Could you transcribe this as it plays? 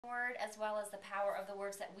word as well as the power of the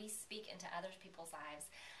words that we speak into other people's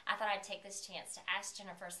lives, I thought I'd take this chance to ask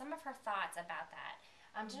Jennifer some of her thoughts about that.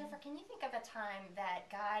 Jennifer, can you think of a time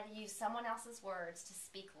that God used someone else's words to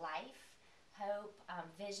speak life, hope,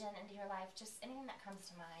 vision into your life? Just anything that comes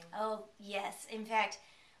to mind. Oh, yes. In fact,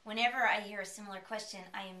 whenever I hear a similar question,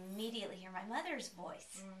 I immediately hear my mother's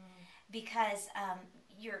voice. Because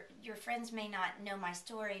your friends may not know my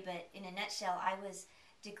story, but in a nutshell, I was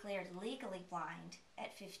declared legally blind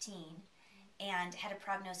at 15 and had a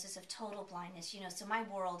prognosis of total blindness. So my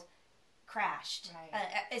world crashed,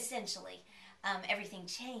 essentially. Everything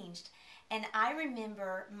changed. And I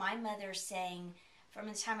remember my mother saying from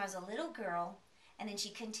the time I was a little girl, and then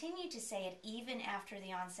she continued to say it even after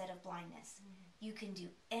the onset of blindness, you can do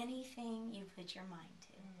anything you put your mind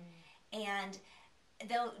to. And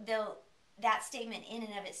though that statement in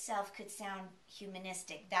and of itself could sound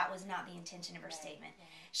humanistic, that was not the intention of her statement.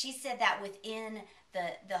 She said that within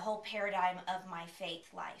the whole paradigm of my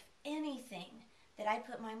faith life. Anything that I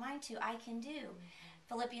put my mind to, I can do.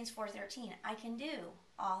 Philippians 4:13, I can do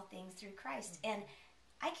all things through Christ. And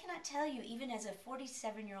I cannot tell you, even as a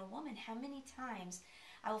 47-year-old woman, how many times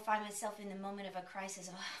I will find myself in the moment of a crisis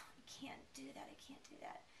of, I can't do that, I can't do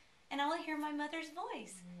that. And I'll hear my mother's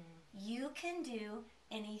voice. You can do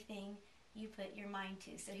anything you put your mind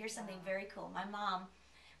to. So here's something very cool. My mom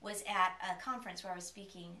was at a conference where I was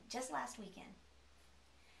speaking just last weekend.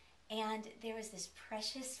 And there was this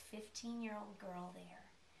precious 15-year-old girl there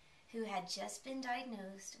who had just been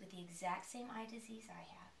diagnosed with the exact same eye disease I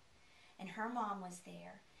have. And her mom was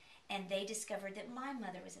there. And they discovered that my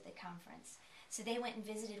mother was at the conference. So they went and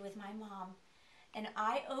visited with my mom. And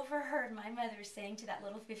I overheard my mother saying to that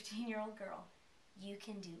little 15-year-old girl, you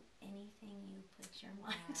can do anything you put your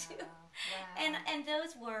mind to. And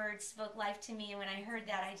those words spoke life to me. And when I heard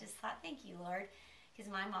that, I just thought, thank you, Lord. Because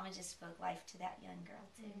my mama just spoke life to that young girl,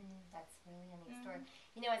 too. That's really a neat story.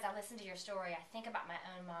 As I listen to your story, I think about my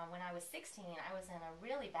own mom. When I was 16, I was in a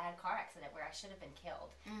really bad car accident where I should have been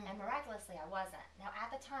killed. And miraculously, I wasn't. Now, at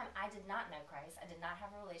the time, I did not know Christ. I did not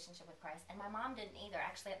have a relationship with Christ. And my mom didn't either.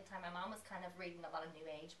 Actually, at the time, my mom was kind of reading a lot of New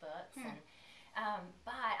Age books.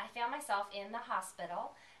 But I found myself in the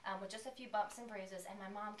hospital with just a few bumps and bruises. And my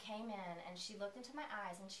mom came in, and she looked into my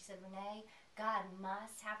eyes, and she said, Renee, God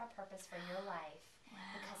must have a purpose for your life.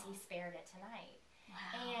 Because he spared it tonight.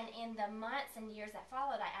 And in the months and years that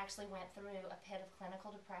followed, I actually went through a pit of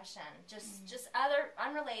clinical depression. Just other,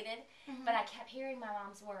 unrelated, but I kept hearing my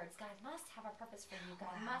mom's words, God must have a purpose for you.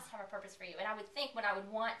 God must have a purpose for you. And I would think when I would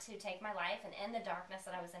want to take my life and end the darkness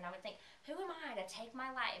that I was in, I would think, who am I to take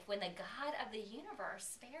my life when the God of the universe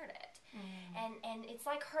spared it? And it's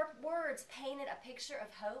like her words painted a picture of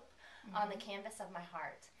hope on the canvas of my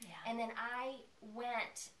heart. And then I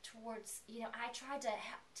went towards, I tried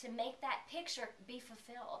to make that picture be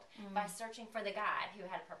fulfilled by searching for the God who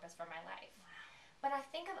had a purpose for my life. But I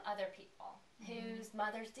think of other people whose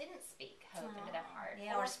mothers didn't speak hope into their heart.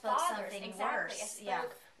 Or spoke fathers, something worse.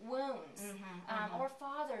 Spoke wounds. Or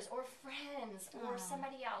fathers, or friends, or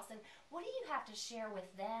somebody else. And what do you have to share with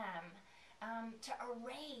them to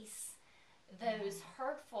erase those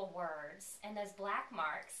hurtful words and those black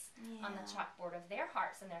marks on the chalkboard of their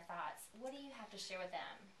hearts and their thoughts? What do you have to share with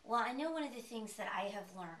them? Well, I know one of the things that I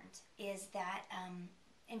have learned is that,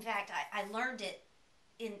 in fact, I learned it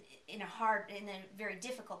in very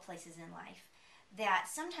difficult places in life, that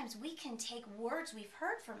sometimes we can take words we've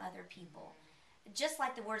heard from other people, just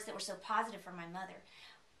like the words that were so positive from my mother.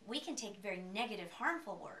 We can take very negative,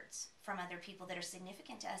 harmful words from other people that are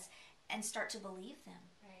significant to us and start to believe them.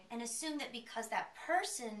 And assume that because that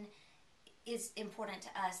person is important to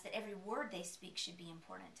us, that every word they speak should be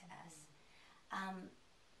important to us.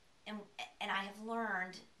 And I have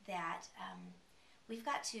learned that we've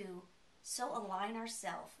got to so align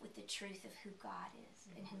ourselves with the truth of who God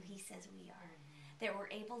is and who he says we are, that we're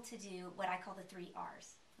able to do what I call the 3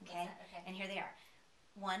 R's. Okay? And here they are.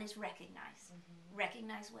 One is recognize.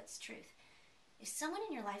 Recognize what's truth. If someone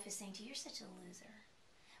in your life is saying to you, you're such a loser,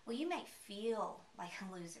 well, you may feel like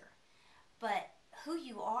a loser, but who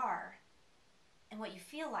you are and what you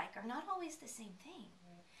feel like are not always the same thing.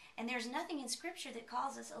 And there's nothing in Scripture that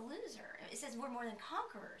calls us a loser. It says we're more than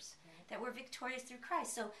conquerors, that we're victorious through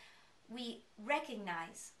Christ. So we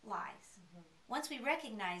recognize lies. Once we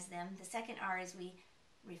recognize them, the second R is we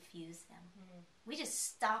refuse them. We just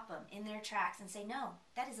stop them in their tracks and say, no,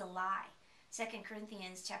 that is a lie. 2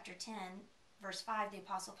 Corinthians chapter 10, verse 5, the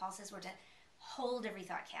Apostle Paul says we're to hold every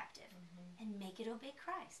thought captive and make it obey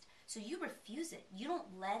Christ. So you refuse it. You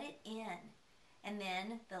don't let it in. And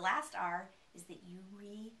then the last R is that you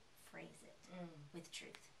rephrase it with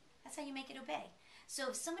truth. That's how you make it obey. So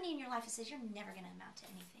if somebody in your life says you're never going to amount to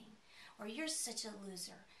anything, or you're such a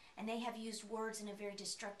loser, and they have used words in a very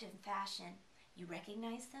destructive fashion, you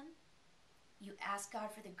recognize them, you ask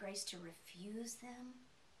God for the grace to refuse them,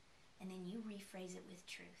 and then you rephrase it with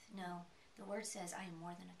truth. No, the Word says, I am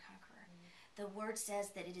more than a conqueror. The Word says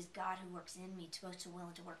that it is God who works in me, both to will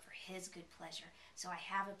and to work for His good pleasure. So I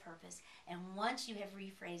have a purpose. And once you have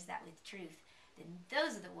rephrased that with truth, then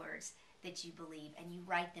those are the words that you believe, and you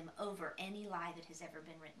write them over any lie that has ever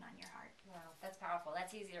been written on your heart. Wow, that's powerful.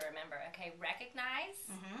 That's easy to remember. Okay, recognize.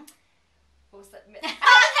 Mm-hmm. What was that? It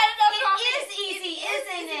is easy,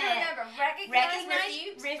 isn't it? Remember,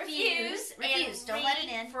 recognize, refuse. Don't let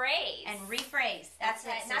it in. Rephrase. And rephrase. That's it,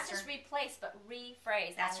 right. Not sister. just replace, but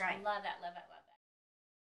rephrase. That's right. Love that.